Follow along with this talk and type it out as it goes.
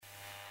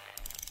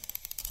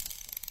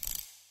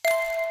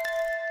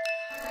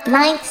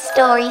Ninth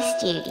Story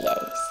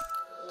Studios,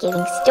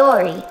 giving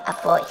story a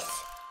voice.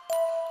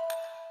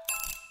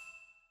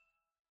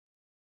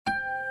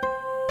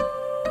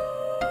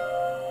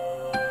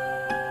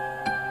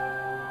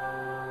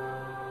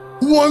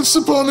 Once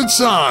upon a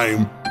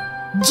time,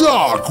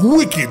 dark,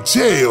 wicked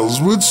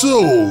tales were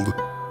told.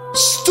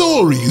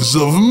 Stories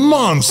of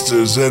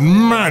monsters and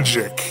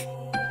magic,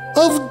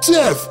 of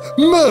death,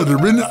 murder,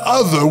 and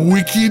other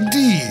wicked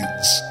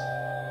deeds.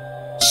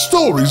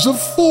 Stories of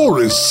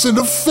forests and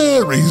of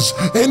fairies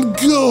and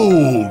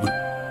gold.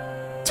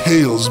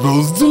 Tales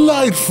both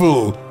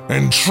delightful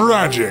and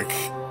tragic.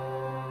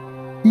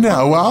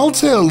 Now I'll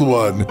tell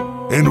one,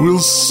 and we'll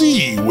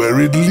see where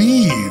it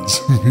leads.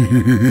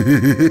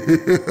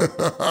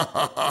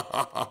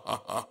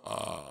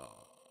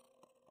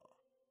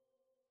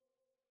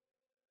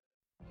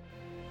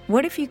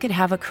 What if you could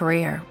have a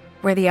career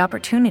where the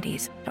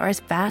opportunities are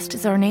as vast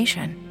as our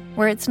nation,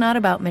 where it's not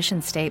about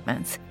mission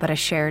statements, but a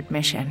shared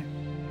mission?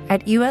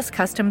 At U.S.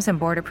 Customs and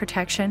Border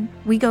Protection,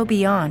 we go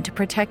beyond to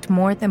protect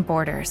more than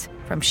borders.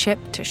 From ship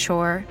to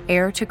shore,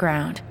 air to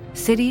ground,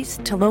 cities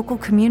to local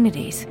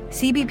communities,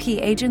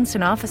 CBP agents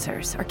and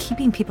officers are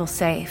keeping people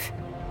safe.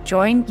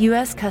 Join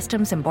U.S.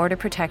 Customs and Border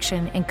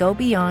Protection and go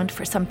beyond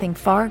for something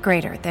far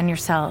greater than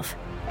yourself.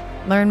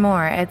 Learn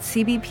more at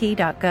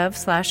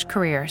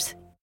cbp.gov/careers.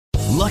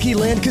 Lucky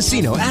Land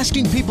Casino,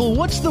 asking people,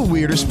 what's the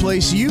weirdest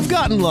place you've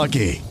gotten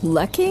lucky?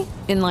 Lucky?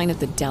 In line at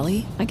the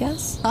deli, I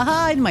guess?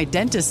 Aha, in my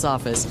dentist's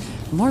office.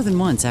 More than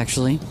once,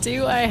 actually.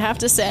 Do I have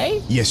to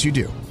say? Yes, you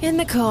do. In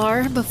the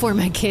car before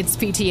my kids'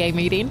 PTA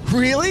meeting.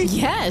 Really?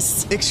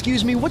 Yes.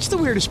 Excuse me, what's the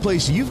weirdest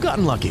place you've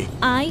gotten lucky?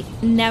 I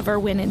never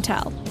win and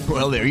tell.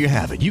 Well, there you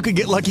have it. You can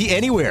get lucky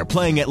anywhere,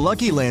 playing at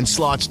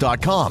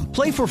LuckyLandSlots.com.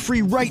 Play for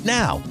free right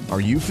now. Are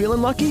you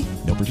feeling lucky?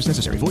 No purchase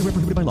necessary. Void where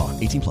prohibited by law.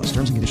 18+.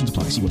 Terms and conditions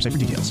apply. See website for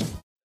details.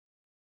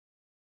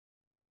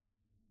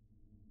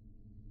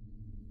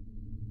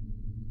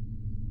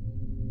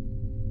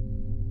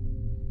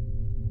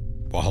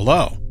 Well,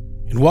 hello,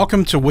 and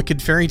welcome to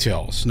Wicked Fairy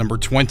Tales number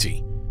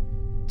 20.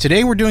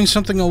 Today we're doing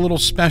something a little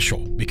special.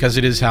 Because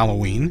it is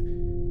Halloween,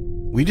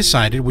 we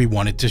decided we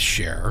wanted to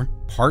share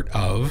part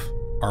of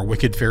our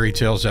Wicked Fairy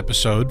Tales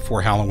episode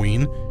for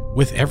Halloween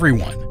with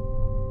everyone.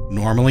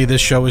 Normally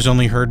this show is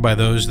only heard by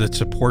those that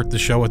support the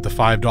show at the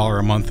 $5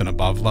 a month and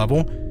above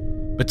level,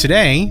 but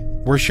today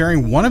we're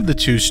sharing one of the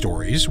two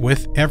stories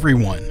with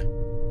everyone.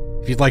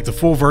 If you'd like the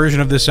full version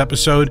of this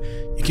episode,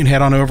 you can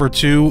head on over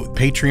to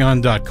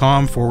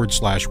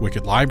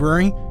patreon.com/Wicked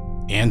Library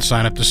and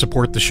sign up to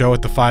support the show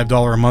at the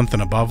 $5 a month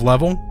and above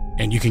level,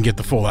 and you can get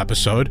the full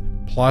episode,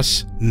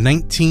 plus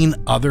 19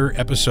 other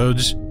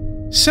episodes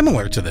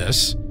similar to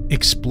this,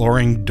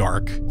 exploring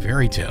dark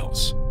fairy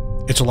tales.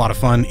 It's a lot of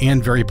fun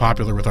and very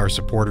popular with our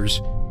supporters.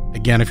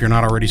 Again, if you're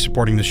not already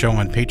supporting the show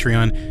on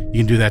Patreon, you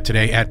can do that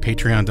today at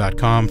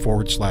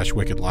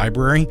patreon.com/Wicked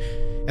Library.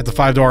 At the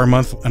 $5 a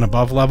month and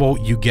above level,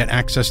 you get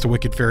access to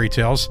Wicked Fairy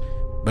Tales,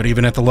 but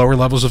even at the lower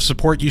levels of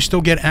support, you still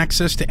get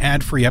access to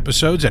ad-free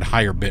episodes at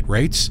higher bit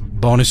rates,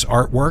 bonus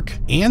artwork,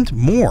 and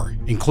more,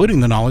 including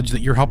the knowledge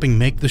that you're helping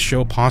make the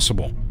show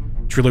possible.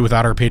 Truly,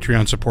 without our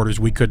Patreon supporters,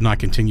 we could not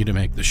continue to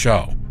make the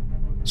show.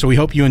 So we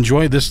hope you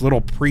enjoy this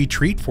little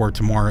pre-treat for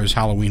tomorrow's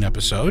Halloween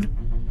episode.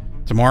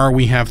 Tomorrow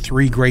we have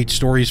 3 great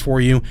stories for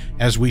you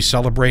as we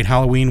celebrate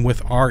Halloween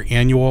with our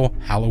annual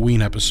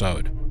Halloween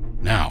episode.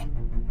 Now,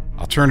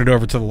 I'll turn it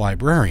over to the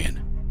librarian,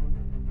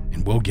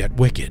 and we'll get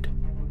wicked.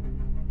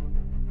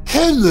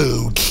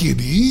 Hello,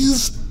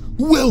 kiddies.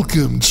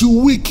 Welcome to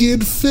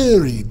Wicked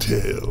Fairy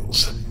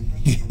Tales.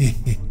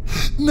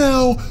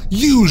 Now,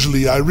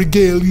 usually I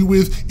regale you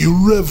with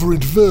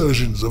irreverent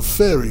versions of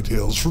fairy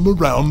tales from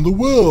around the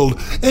world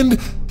and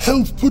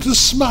help put a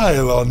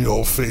smile on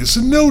your face,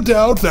 and no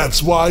doubt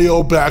that's why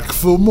you're back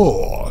for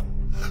more.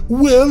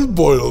 Well,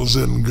 boils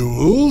and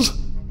ghouls,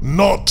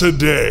 not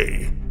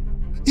today.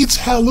 It's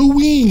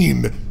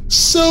Halloween.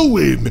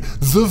 Sewing.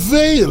 The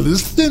veil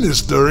is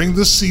thinnest during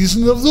the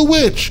season of the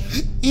witch.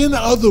 In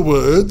other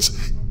words,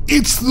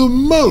 it's the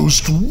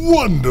most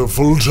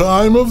wonderful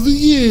time of the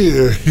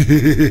year.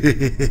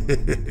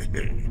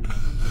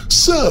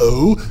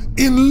 So,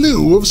 in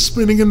lieu of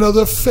spinning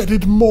another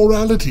fetid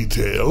morality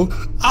tale,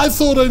 I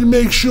thought I'd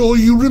make sure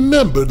you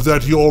remembered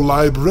that your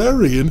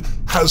librarian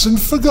hasn't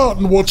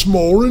forgotten what's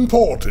more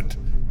important,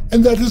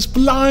 and that is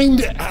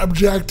blind,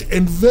 abject,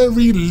 and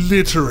very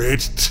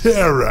literate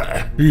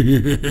terror.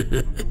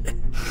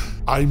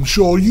 I'm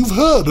sure you've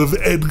heard of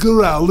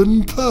Edgar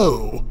Allan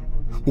Poe.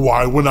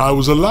 Why, when I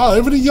was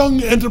alive and a young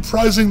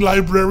enterprising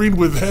librarian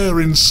with hair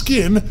and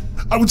skin,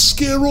 I would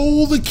scare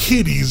all the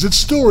kiddies at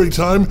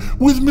storytime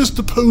with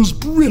Mr. Poe's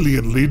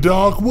brilliantly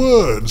dark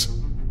words.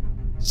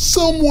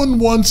 Someone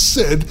once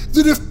said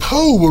that if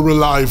Poe were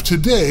alive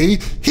today,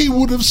 he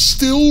would have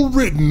still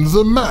written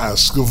the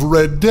Masque of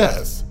Red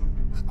Death.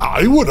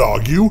 I would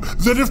argue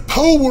that if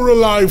Poe were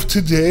alive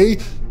today,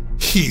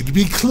 he'd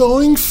be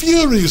clawing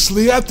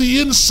furiously at the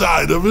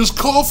inside of his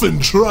coffin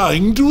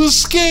trying to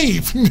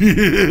escape.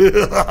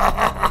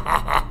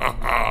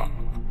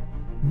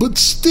 But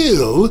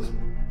still,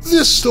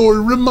 This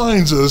story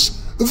reminds us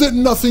that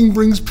nothing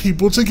brings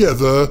people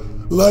together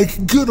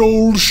like good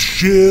old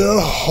sheer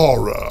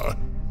horror.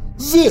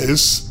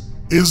 This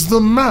is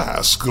the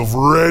Masque of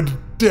Red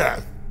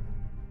Death.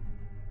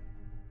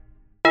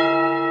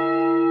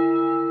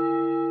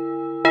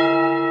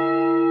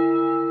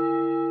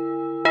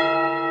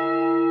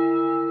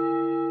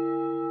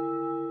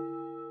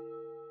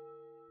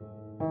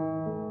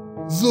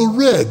 The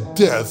Red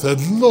Death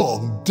had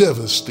long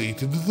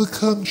devastated the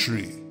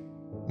country.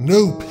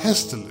 No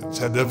pestilence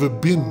had ever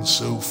been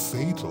so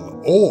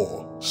fatal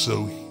or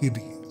so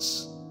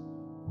hideous.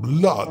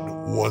 Blood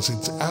was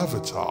its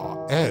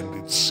avatar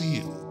and its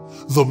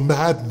seal, the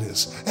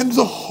madness and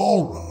the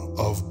horror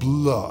of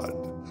blood.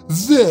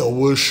 There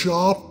were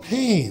sharp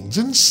pains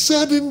and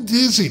sudden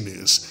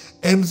dizziness,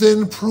 and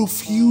then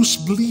profuse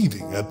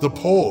bleeding at the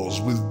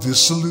pores with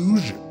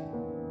dissolution.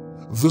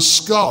 The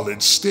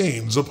scarlet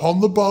stains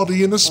upon the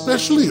body, and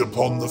especially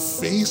upon the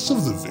face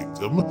of the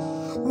victim,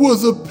 were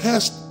the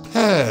pest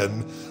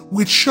pan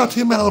which shut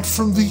him out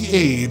from the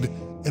aid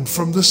and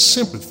from the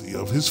sympathy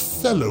of his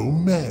fellow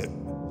men,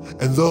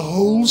 and the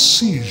whole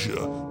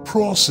seizure,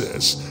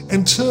 process,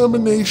 and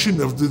termination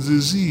of the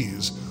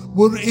disease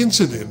were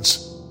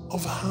incidents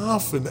of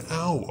half an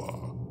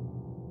hour.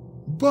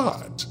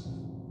 But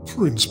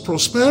Prince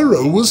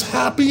Prospero was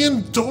happy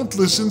and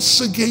dauntless and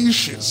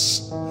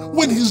sagacious.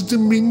 When his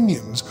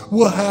dominions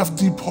were half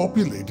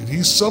depopulated,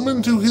 he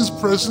summoned to his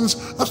presence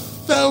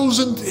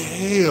 1,000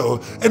 hale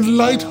and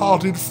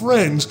light-hearted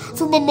friends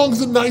from among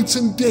the knights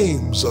and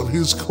dames of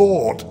his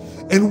court,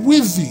 and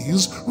with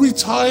these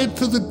retired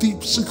to the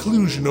deep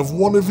seclusion of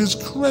one of his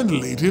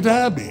crenellated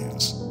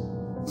abbeys.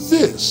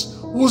 This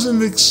was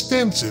an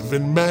extensive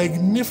and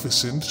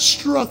magnificent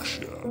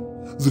structure,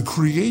 the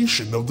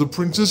creation of the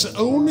prince's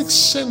own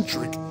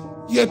eccentric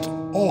yet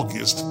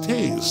august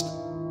taste.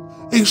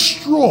 A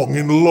strong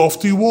and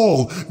lofty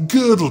wall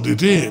girdled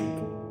it in.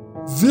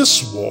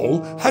 This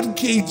wall had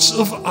gates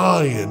of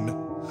iron.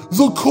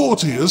 The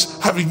courtiers,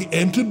 having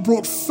entered,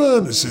 brought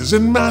furnaces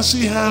and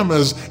massy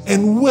hammers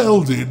and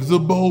welded the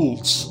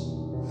bolts.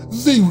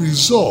 They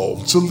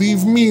resolved to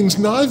leave means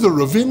neither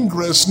of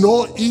ingress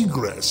nor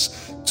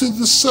egress to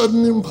the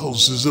sudden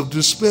impulses of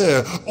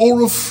despair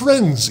or of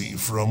frenzy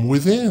from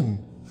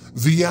within.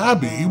 The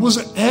abbey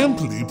was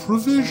amply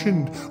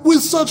provisioned.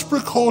 With such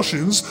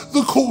precautions,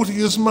 the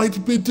courtiers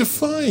might bid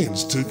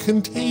defiance to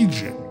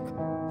contagion.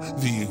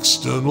 The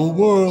external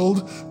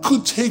world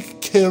could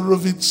take care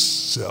of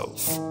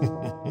itself.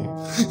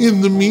 In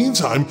the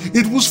meantime,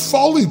 it was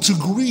folly to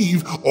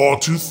grieve or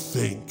to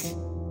think.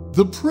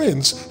 The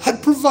prince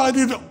had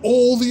provided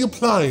all the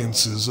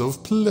appliances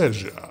of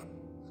pleasure.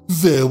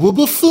 There were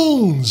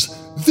buffoons,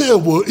 there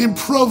were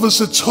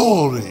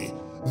improvisatori,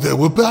 there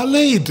were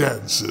ballet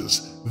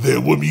dancers,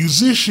 there were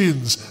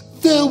musicians,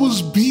 there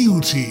was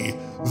beauty,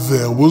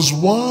 there was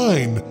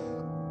wine.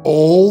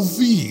 All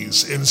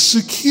these and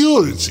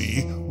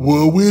security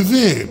were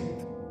within.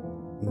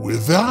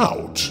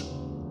 Without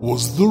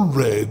was the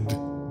Red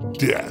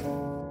Death.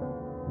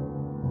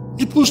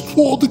 It was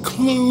toward the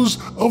close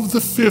of the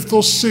 5th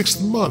or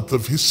 6th month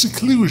of his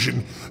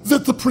seclusion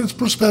that the Prince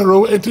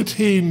Prospero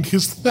entertained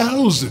his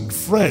 1,000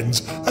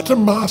 friends at a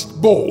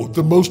masked ball of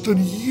the most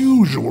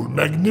unusual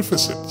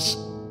magnificence.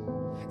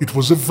 It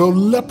was a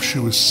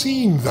voluptuous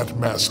scene, that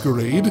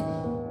masquerade.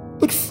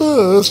 But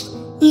first,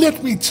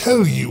 let me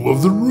tell you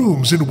of the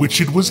rooms in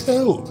which it was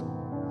held.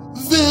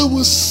 There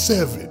were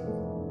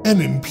 7,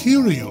 an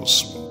imperial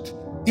suite.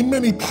 In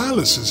many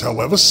palaces,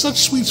 however, such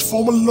suites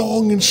form a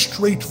long and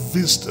straight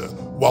vista,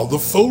 while the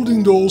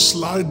folding doors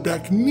slide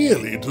back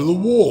nearly to the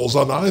walls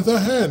on either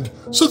hand,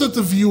 so that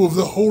the view of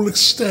the whole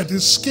extent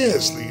is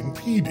scarcely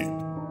impeded.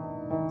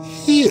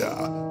 Here,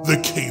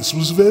 the case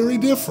was very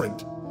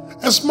different,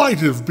 as might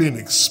have been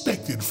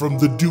expected from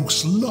the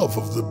Duke's love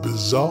of the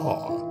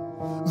bizarre.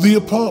 The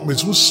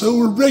apartments were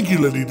so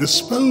irregularly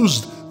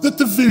disposed that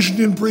the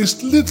vision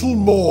embraced little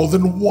more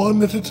than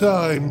one at a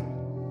time.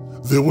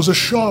 There was a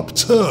sharp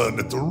turn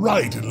at the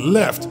right and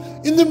left.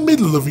 In the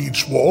middle of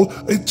each wall,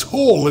 a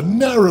tall and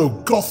narrow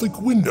Gothic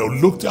window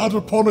looked out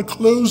upon a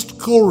closed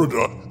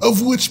corridor,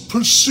 of which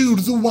pursued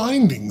the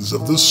windings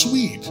of the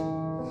suite.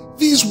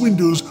 These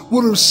windows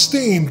were of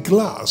stained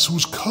glass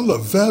whose color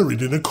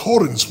varied in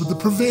accordance with the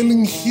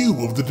prevailing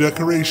hue of the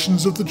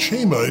decorations of the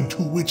chamber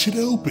into which it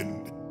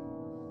opened.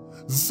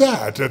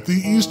 That at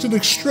the eastern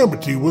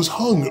extremity was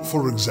hung,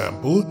 for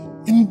example,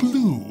 in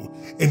blue,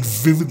 and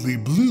vividly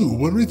blue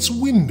were its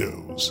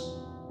windows.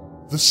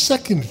 The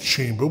second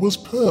chamber was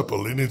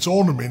purple in its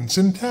ornaments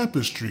and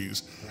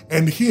tapestries,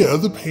 and here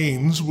the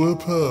panes were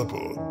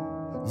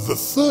purple. The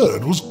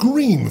third was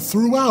green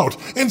throughout,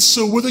 and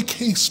so were the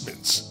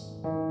casements.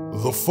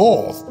 The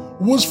fourth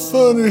was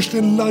furnished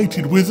and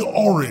lighted with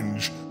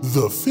orange,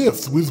 the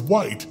fifth with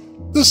white,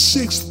 the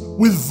sixth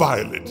with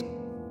violet.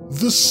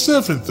 The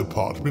 7th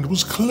apartment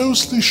was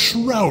closely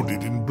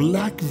shrouded in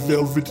black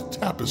velvet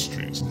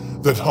tapestries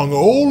that hung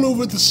all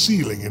over the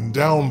ceiling and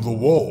down the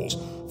walls,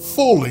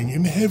 falling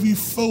in heavy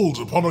folds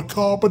upon a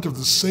carpet of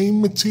the same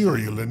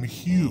material and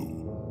hue.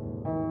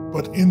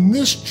 But in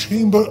this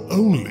chamber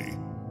only,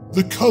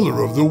 the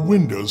color of the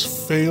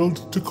windows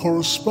failed to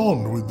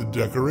correspond with the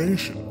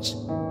decorations.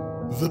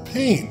 The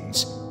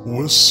panes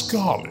were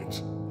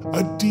scarlet,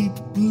 a deep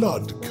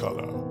blood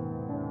color.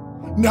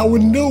 Now,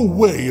 in no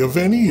way of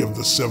any of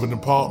the 7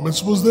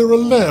 apartments was there a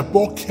lamp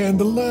or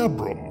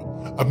candelabrum,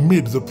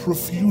 amid the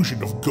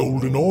profusion of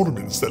golden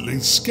ornaments that lay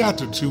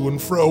scattered to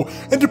and fro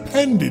and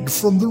depended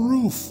from the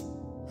roof.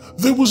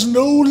 There was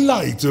no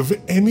light of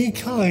any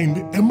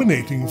kind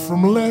emanating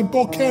from lamp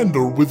or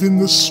candle within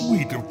the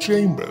suite of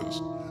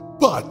chambers.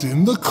 But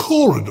in the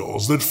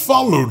corridors that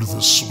followed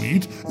the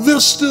suite,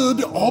 there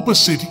stood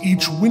opposite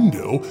each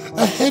window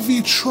a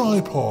heavy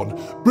tripod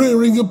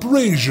bearing a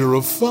brazier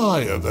of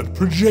fire that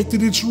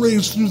projected its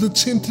rays through the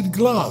tinted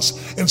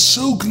glass and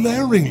so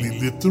glaringly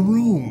lit the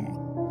room.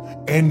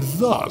 And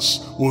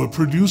thus were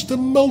produced a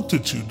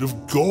multitude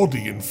of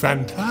gaudy and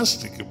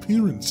fantastic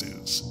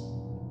appearances.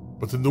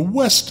 But in the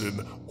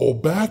western or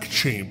back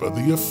chamber,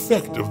 the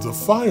effect of the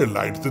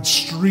firelight that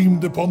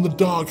streamed upon the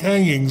dark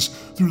hangings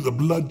through the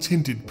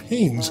blood-tinted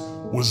panes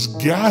was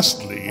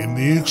ghastly in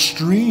the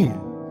extreme,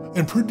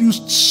 and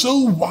produced so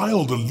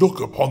wild a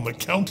look upon the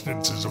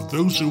countenances of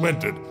those who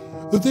entered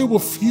that there were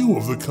few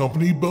of the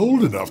company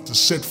bold enough to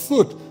set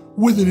foot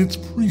within its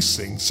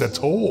precincts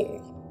at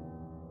all.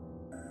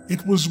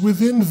 It was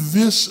within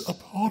this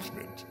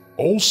apartment,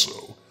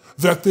 also,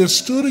 that there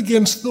stood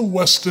against the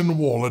western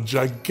wall a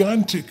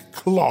gigantic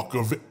clock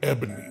of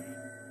ebony.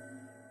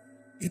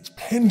 Its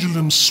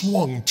pendulum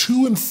swung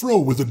to and fro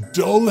with a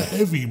dull,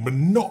 heavy,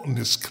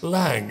 monotonous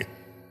clang,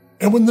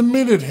 and when the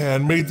minute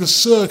hand made the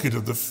circuit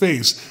of the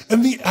face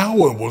and the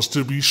hour was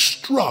to be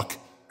struck,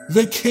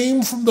 there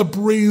came from the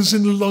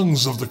brazen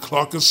lungs of the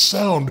clock a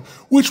sound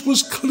which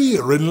was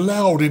clear and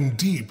loud and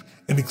deep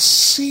and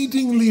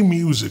exceedingly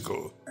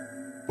musical,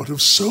 but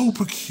of so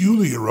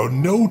peculiar a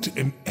note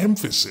and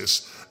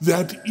emphasis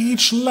that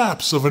each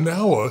lapse of an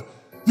hour,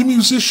 the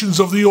musicians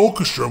of the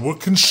orchestra were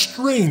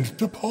constrained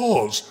to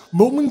pause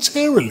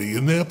momentarily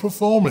in their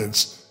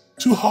performance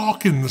to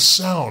hearken the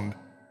sound,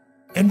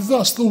 and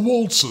thus the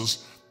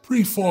waltzers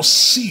perforce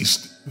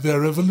ceased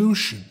their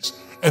evolutions,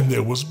 and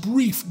there was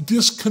brief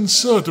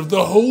disconcert of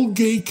the whole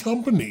gay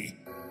company.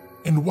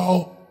 And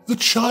while the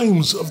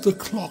chimes of the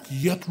clock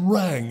yet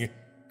rang,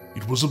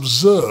 it was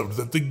observed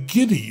that the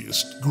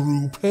giddiest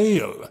grew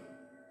pale,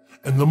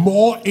 and the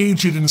more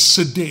aged and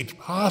sedate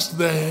passed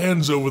their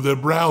hands over their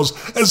brows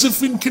as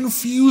if in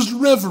confused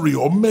reverie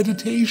or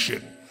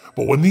meditation.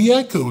 But when the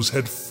echoes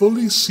had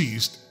fully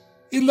ceased,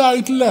 a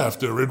light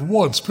laughter at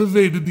once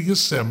pervaded the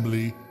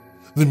assembly.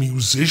 The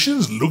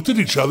musicians looked at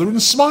each other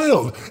and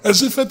smiled,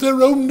 as if at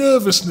their own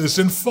nervousness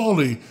and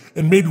folly,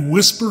 and made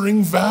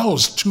whispering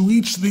vows to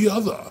each the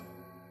other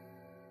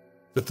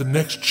that the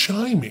next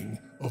chiming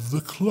of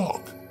the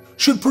clock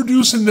should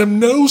produce in them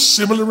no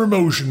similar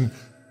emotion.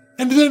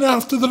 And then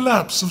after the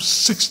lapse of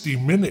 60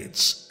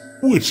 minutes,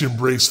 which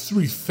embrace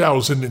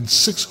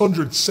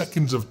 3,600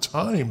 seconds of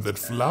time that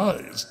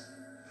flies,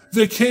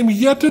 there came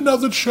yet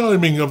another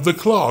chiming of the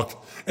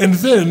clock, and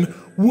then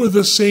were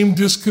the same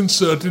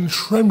disconcert and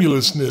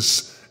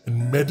tremulousness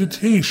and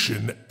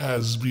meditation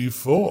as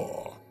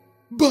before.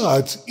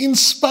 But in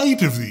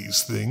spite of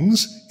these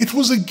things, it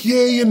was a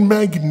gay and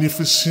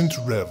magnificent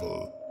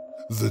revel.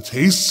 The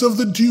tastes of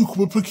the Duke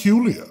were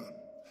peculiar.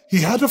 He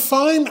had a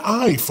fine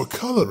eye for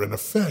color and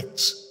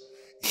effects.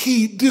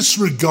 He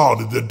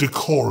disregarded the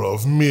decora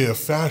of mere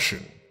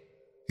fashion.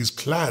 His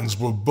plans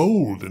were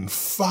bold and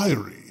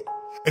fiery,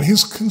 and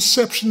his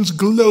conceptions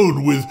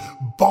glowed with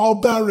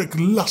barbaric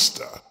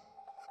luster.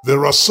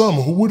 There are some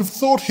who would have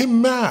thought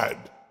him mad.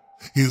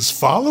 His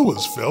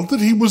followers felt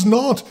that he was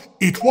not.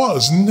 It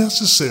was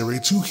necessary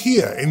to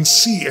hear and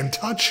see and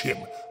touch him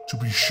to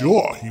be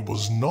sure he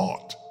was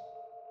not.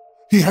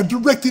 He had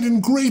directed in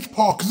great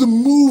part the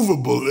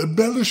movable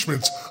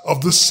embellishments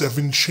of the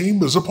 7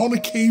 chambers upon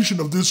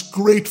occasion of this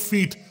great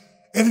feat,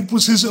 and it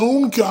was his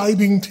own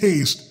guiding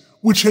taste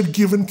which had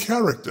given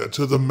character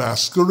to the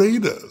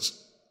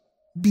masqueraders.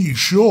 Be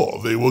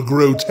sure they were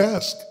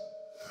grotesque.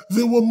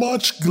 There were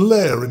much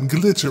glare and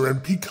glitter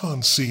and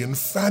piquancy and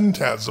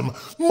phantasm,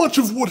 much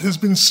of what has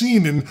been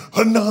seen in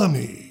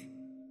Hernani.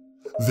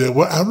 There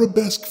were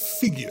arabesque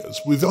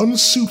figures with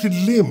unsuited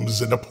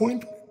limbs and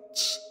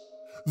appointments.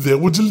 There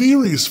were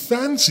delirious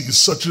fancies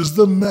such as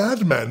the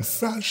madman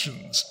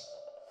fashions.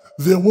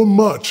 There were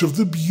much of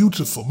the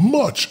beautiful,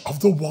 much of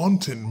the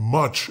wanton,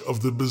 much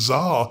of the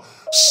bizarre,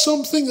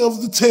 something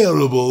of the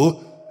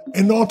terrible,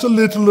 and not a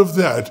little of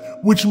that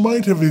which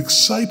might have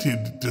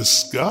excited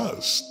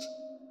disgust.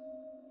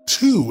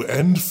 To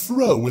and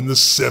fro in the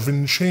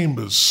 7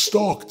 chambers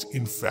stalked,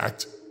 in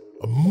fact,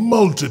 a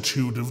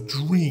multitude of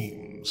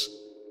dreams,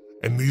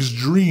 and these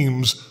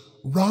dreams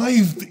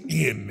writhed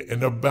in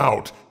and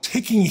about,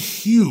 taking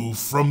hue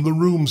from the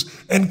rooms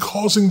and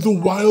causing the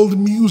wild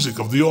music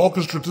of the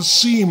orchestra to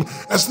seem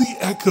as the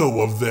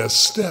echo of their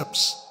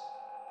steps.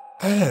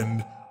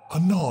 And,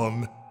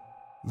 anon,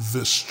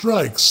 there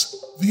strikes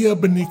the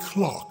ebony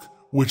clock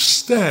which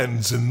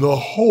stands in the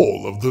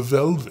hall of the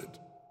velvet.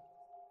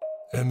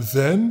 And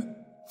then,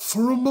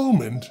 for a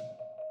moment,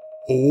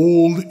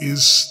 all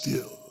is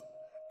still,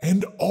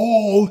 and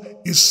all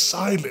is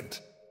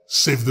silent,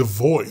 save the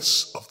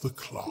voice of the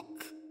clock.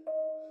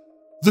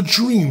 The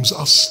dreams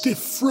are stiff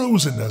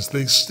frozen as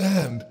they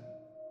stand,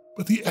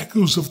 but the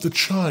echoes of the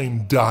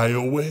chime die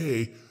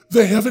away.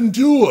 They have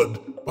endured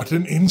but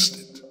an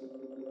instant,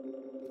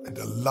 and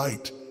a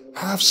light,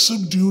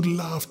 half-subdued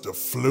laughter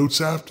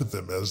floats after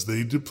them as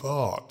they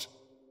depart.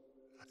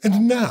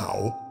 And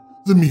now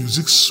the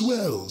music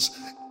swells.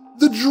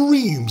 The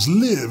dreams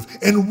live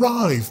and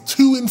writhe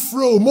to and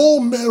fro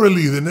more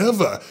merrily than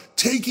ever,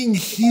 taking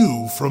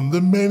hue from the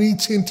many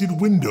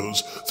tinted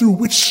windows through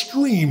which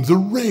stream the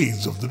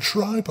rays of the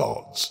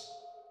tripods.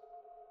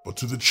 But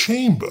to the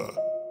chamber,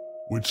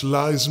 which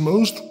lies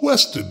most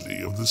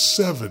westwardly of the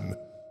seven,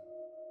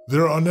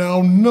 there are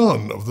now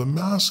none of the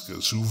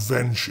maskers who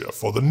venture,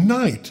 for the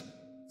night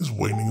is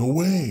waning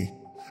away,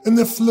 and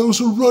there flows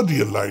a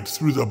ruddier light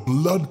through the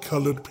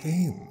blood-colored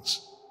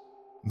panes.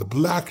 The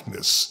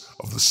blackness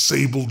of the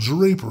sable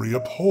drapery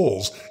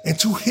appalls, and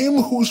to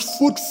him whose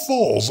foot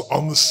falls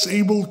on the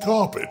sable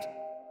carpet,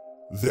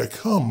 there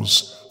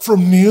comes,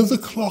 from near the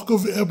clock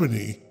of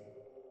ebony,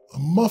 a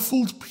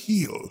muffled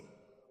peal,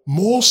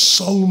 more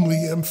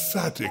solemnly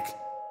emphatic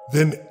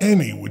than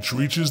any which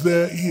reaches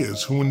their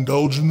ears who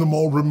indulge in the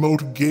more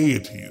remote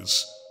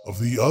gaieties of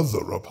the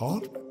other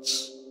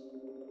apartments.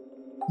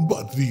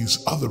 But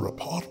these other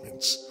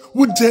apartments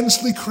were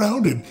densely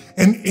crowded,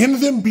 and in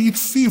them beat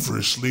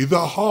feverishly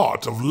the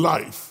heart of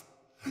life,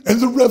 and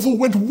the revel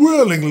went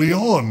whirlingly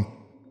on,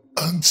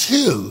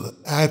 until,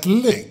 at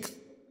length,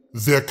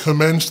 there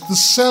commenced the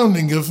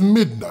sounding of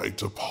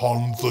midnight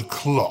upon the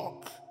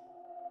clock.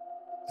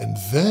 And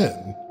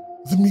then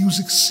the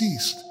music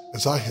ceased,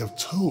 as I have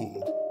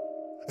told,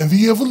 and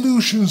the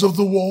evolutions of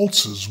the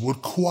waltzes were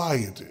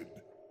quieted.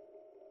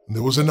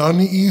 There was an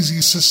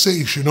uneasy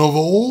cessation of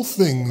all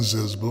things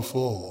as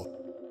before.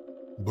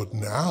 But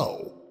now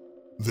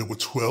there were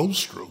 12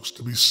 strokes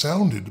to be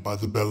sounded by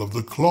the bell of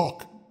the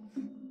clock,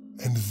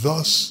 and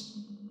thus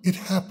it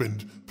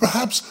happened,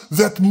 perhaps,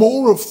 that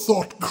more of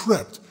thought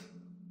crept,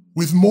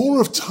 with more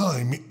of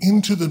time,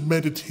 into the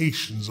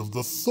meditations of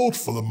the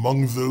thoughtful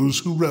among those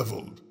who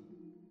reveled.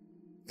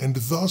 And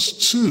thus,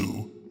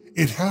 too,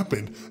 it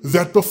happened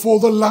that before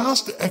the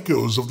last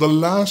echoes of the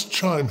last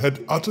chime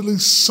had utterly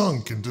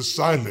sunk into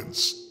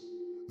silence,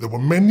 there were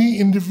many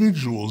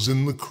individuals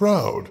in the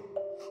crowd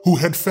who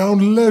had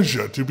found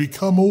leisure to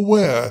become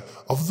aware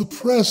of the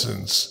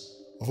presence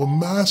of a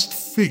masked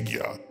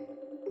figure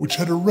which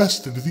had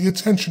arrested the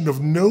attention of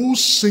no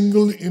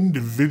single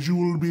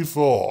individual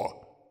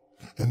before.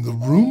 And the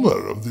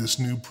rumor of this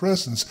new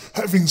presence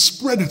having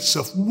spread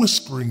itself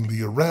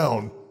whisperingly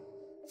around,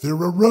 there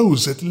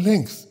arose at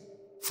length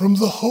from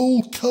the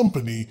whole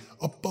company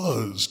a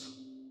buzz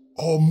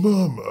or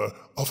murmur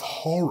of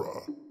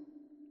horror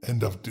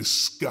and of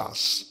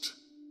disgust.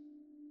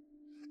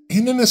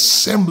 In an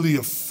assembly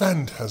of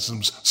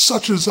phantasms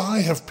such as I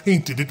have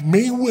painted, it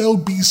may well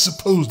be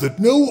supposed that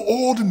no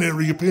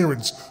ordinary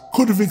appearance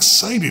could have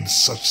excited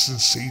such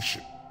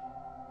sensation.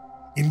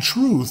 In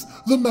truth,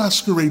 the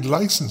masquerade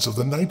license of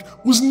the night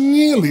was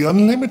nearly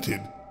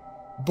unlimited,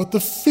 but the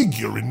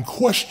figure in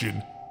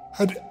question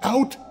had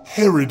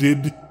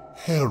out-Heroded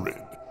Herod,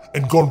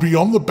 and gone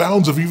beyond the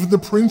bounds of even the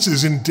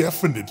prince's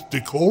indefinite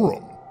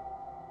decorum.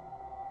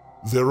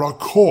 There are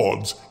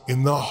chords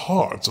in the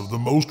hearts of the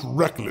most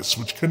reckless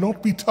which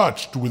cannot be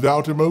touched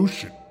without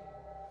emotion,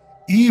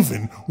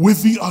 even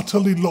with the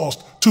utterly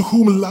lost, to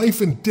whom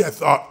life and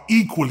death are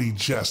equally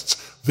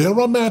jests. There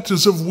are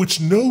matters of which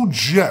no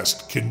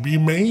jest can be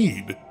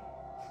made.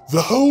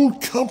 The whole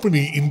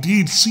company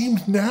indeed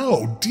seemed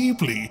now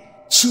deeply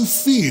to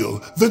feel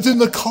that in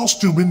the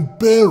costume and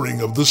bearing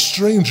of the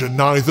stranger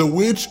neither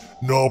wit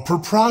nor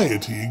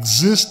propriety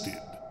existed.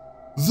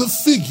 The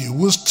figure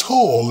was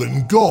tall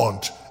and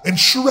gaunt, and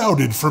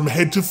shrouded from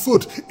head to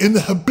foot in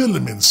the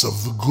habiliments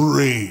of the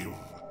grave.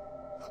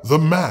 The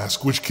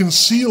mask which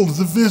concealed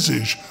the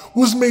visage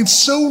was made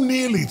so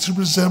nearly to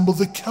resemble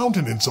the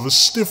countenance of a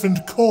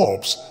stiffened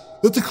corpse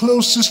that the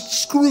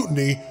closest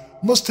scrutiny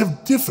must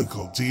have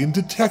difficulty in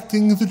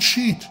detecting the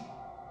cheat.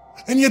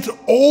 And yet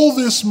all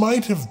this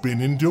might have been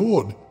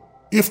endured,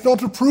 if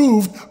not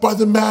approved by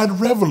the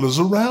mad revelers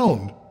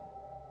around.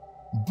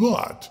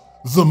 But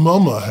the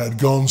mummer had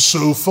gone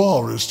so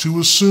far as to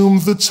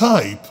assume the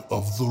type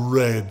of the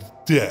Red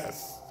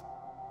Death.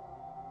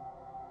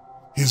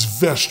 His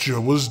vesture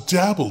was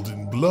dabbled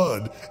in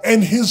blood,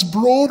 and his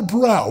broad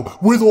brow,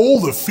 with all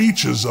the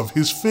features of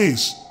his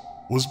face,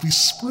 was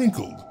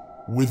besprinkled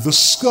with the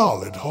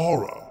scarlet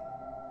horror.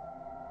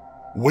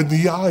 When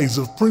the eyes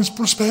of Prince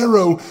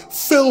Prospero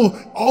fell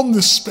on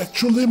this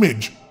spectral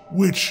image,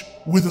 which,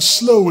 with a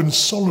slow and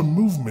solemn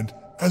movement,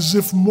 as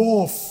if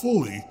more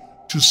fully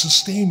to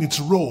sustain its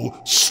role,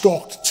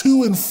 stalked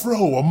to and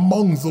fro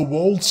among the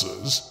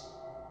waltzers,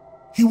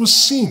 he was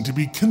seen to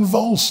be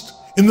convulsed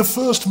in the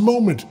first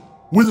moment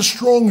with a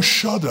strong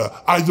shudder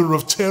either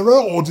of terror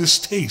or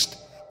distaste,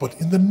 but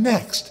in the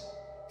next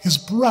his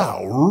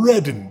brow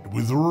reddened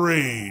with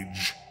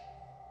rage.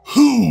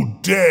 "Who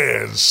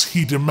dares,"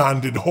 he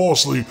demanded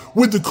hoarsely,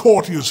 with the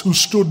courtiers who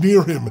stood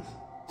near him,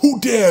 "who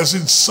dares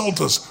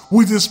insult us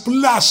with this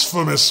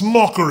blasphemous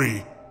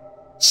mockery?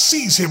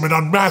 Seize him and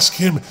unmask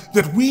him,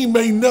 that we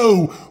may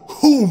know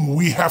whom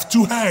we have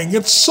to hang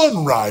at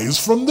sunrise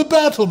from the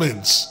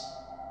battlements."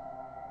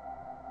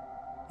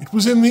 It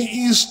was in the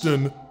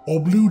eastern or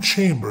blue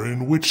chamber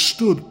in which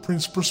stood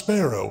Prince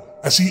Prospero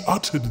as he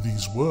uttered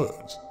these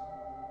words.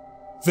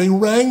 They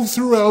rang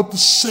throughout the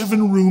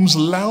 7 rooms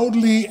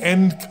loudly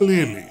and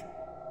clearly,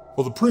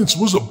 for the prince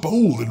was a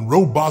bold and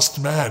robust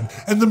man,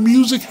 and the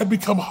music had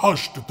become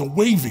hushed at the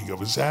waving of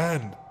his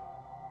hand.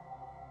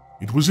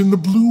 It was in the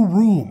blue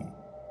room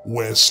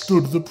where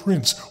stood the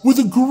prince, with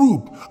a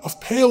group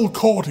of pale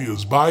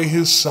courtiers by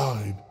his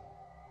side.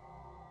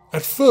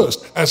 At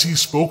first, as he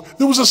spoke,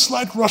 there was a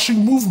slight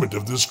rushing movement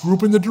of this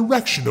group in the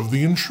direction of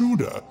the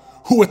intruder,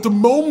 who at the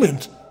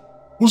moment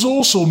was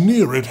also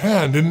near at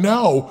hand, and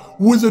now,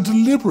 with a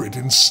deliberate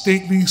and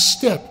stately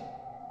step,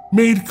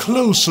 made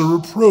closer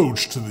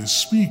approach to the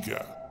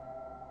speaker.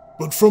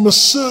 But from a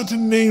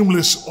certain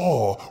nameless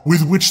awe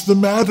with which the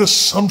mad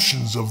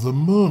assumptions of the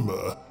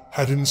murmur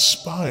had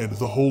inspired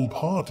the whole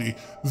party,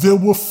 there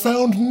were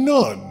found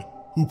none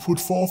who put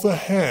forth a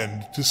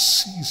hand to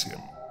seize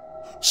him,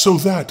 so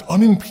that,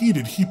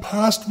 unimpeded, he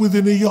passed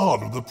within a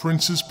yard of the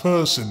prince's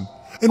person,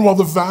 and while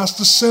the vast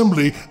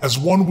assembly, as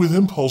one with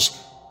impulse,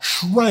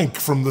 shrank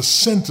from the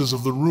centers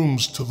of the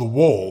rooms to the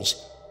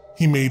walls,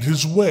 he made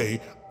his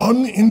way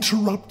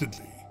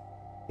uninterruptedly,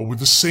 but with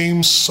the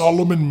same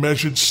solemn and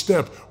measured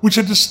step which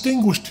had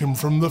distinguished him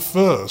from the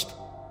first,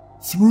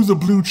 through the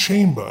blue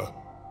chamber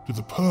to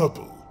the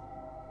purple,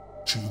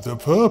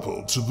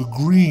 to the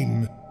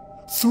green,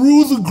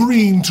 through the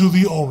green to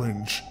the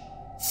orange,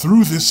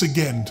 through this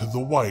again to the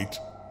white,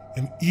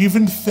 and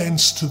even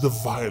thence to the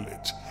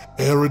violet,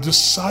 ere a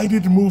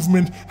decided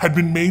movement had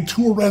been made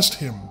to arrest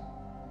him.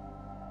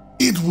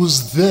 It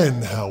was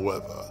then,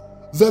 however,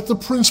 that the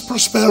Prince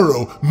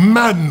Prospero,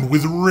 maddened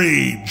with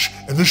rage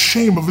and the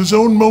shame of his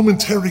own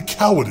momentary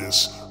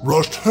cowardice,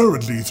 rushed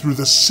hurriedly through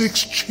the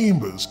 6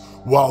 chambers,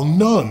 while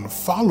none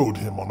followed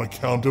him on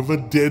account of a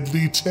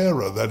deadly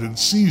terror that had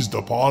seized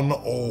upon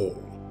all.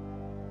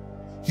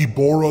 He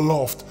bore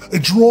aloft a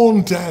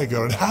drawn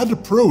dagger and had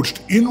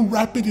approached in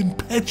rapid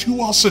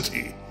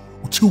impetuosity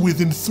to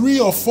within 3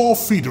 or 4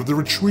 feet of the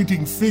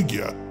retreating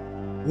figure,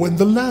 when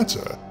the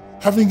latter,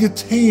 having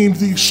attained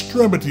the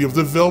extremity of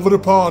the velvet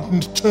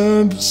apartment,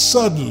 turned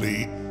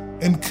suddenly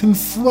and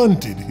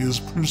confronted his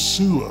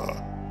pursuer.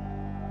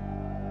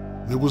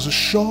 There was a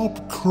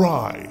sharp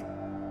cry,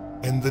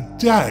 and the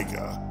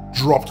dagger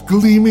dropped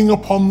gleaming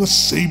upon the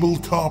sable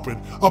carpet,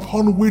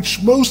 upon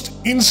which most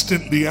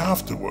instantly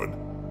afterward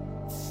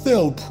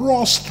fell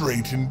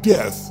prostrate in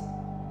death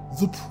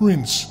the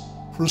Prince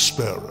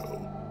Prospero.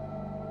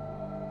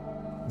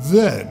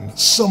 Then,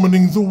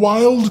 summoning the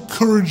wild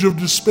courage of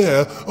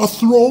despair, a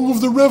throng of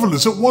the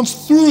revelers at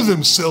once threw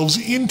themselves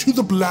into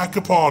the black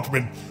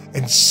apartment,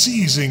 and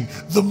seizing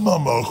the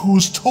mummer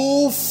whose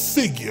tall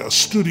figure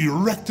stood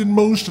erect and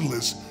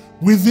motionless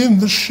within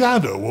the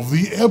shadow of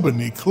the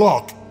ebony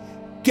clock,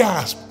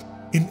 gasped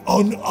in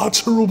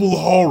unutterable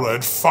horror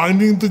at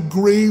finding the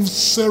grave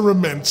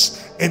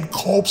cerements and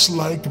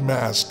corpse-like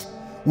mask,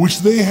 which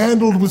they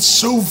handled with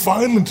so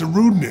violent a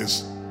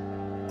rudeness,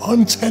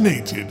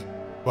 untenanted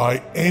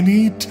by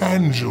any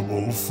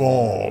tangible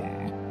form.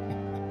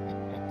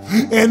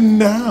 And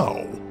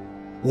now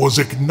was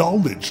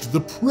acknowledged the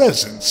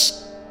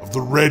presence of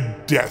the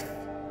Red Death.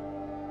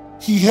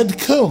 He had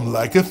come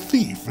like a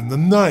thief in the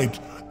night,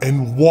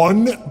 and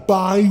one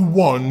by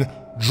one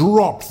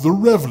dropped the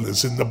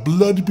revelers in the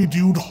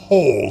blood-bedewed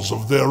halls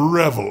of their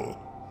revel,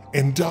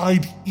 and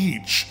died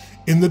each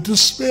in the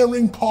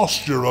despairing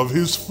posture of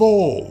his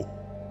fall.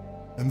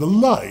 And the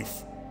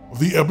life of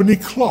the ebony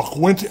clock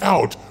went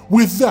out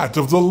with that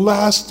of the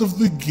last of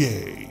the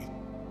gay,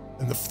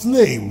 and the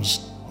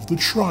flames of the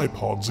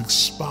tripods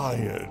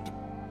expired,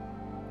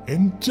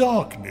 and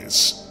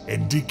darkness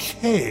and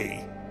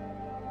decay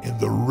and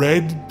the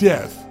Red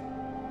Death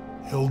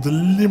held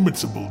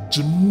illimitable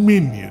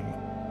dominion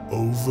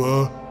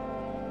over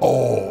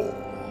all.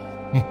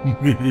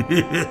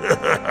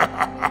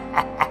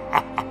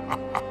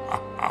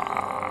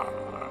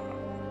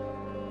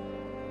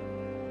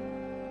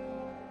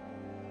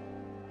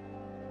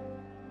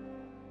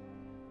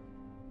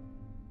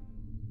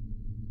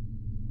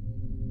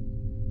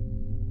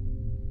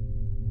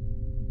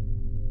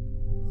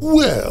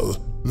 Well,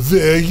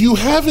 there you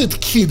have it,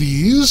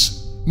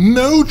 kiddies.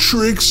 No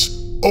tricks,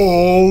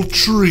 all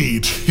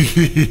treat.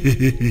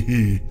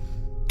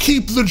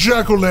 Keep the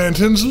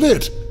jack-o'-lanterns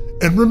lit,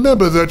 and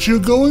remember that you're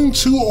going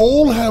to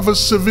all have a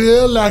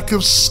severe lack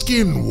of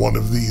skin one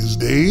of these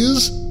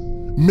days.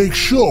 Make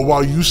sure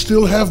while you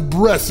still have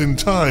breath and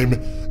time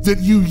that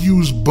you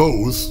use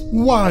both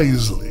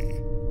wisely.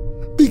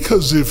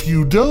 Because if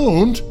you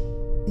don't,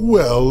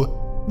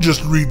 well,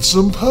 just read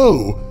some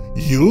Poe.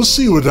 You'll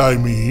see what I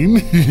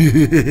mean.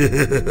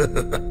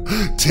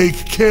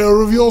 Take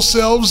care of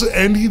yourselves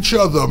and each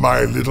other,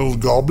 my little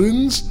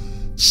goblins.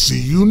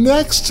 See you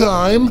next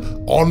time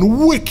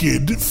on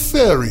Wicked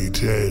Fairy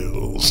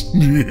Tales.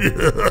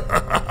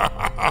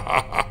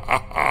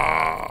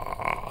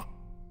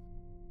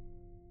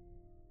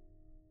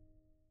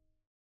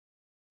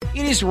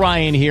 It is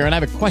Ryan here, and I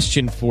have a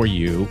question for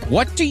you.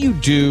 What do you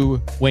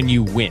do when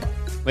you win?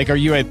 Like, are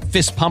you a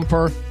fist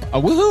pumper,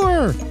 a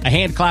woohooer, a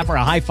hand clapper,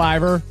 a high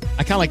fiver?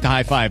 I kind of like the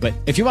high five, but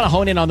if you want to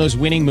hone in on those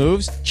winning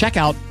moves, check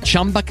out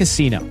Chumba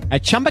Casino.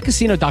 At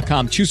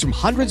ChumbaCasino.com, choose from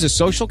hundreds of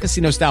social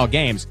casino-style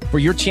games for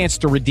your chance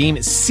to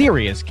redeem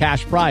serious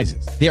cash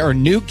prizes. There are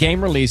new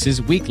game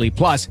releases weekly,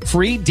 plus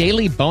free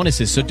daily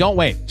bonuses, so don't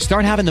wait.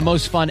 Start having the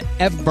most fun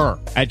ever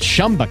at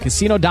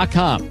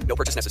ChumbaCasino.com. No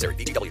purchase necessary.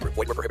 VGW. Void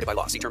where prohibited by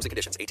law. See terms and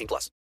conditions.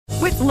 18+.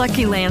 With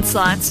Lucky Land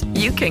Slots,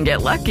 you can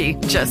get lucky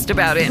just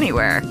about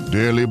anywhere.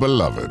 Dearly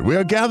beloved, we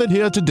are gathered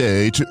here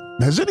today to...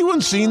 Has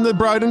anyone seen the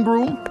bride and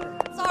groom?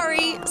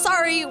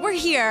 Sorry, we're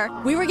here.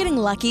 We were getting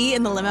lucky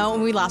in the limo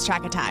and we lost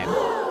track of time.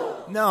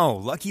 No,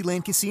 Lucky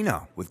Land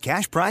Casino, with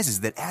cash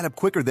prizes that add up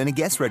quicker than a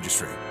guest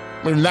registry.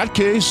 In that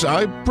case,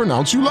 I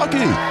pronounce you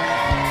lucky.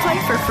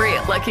 Play for free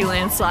at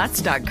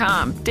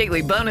LuckyLandSlots.com.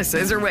 Daily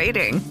bonuses are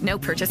waiting. No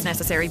purchase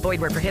necessary.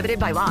 Void where prohibited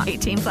by law.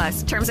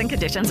 18+. Terms and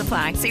conditions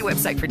apply. See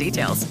website for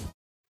details.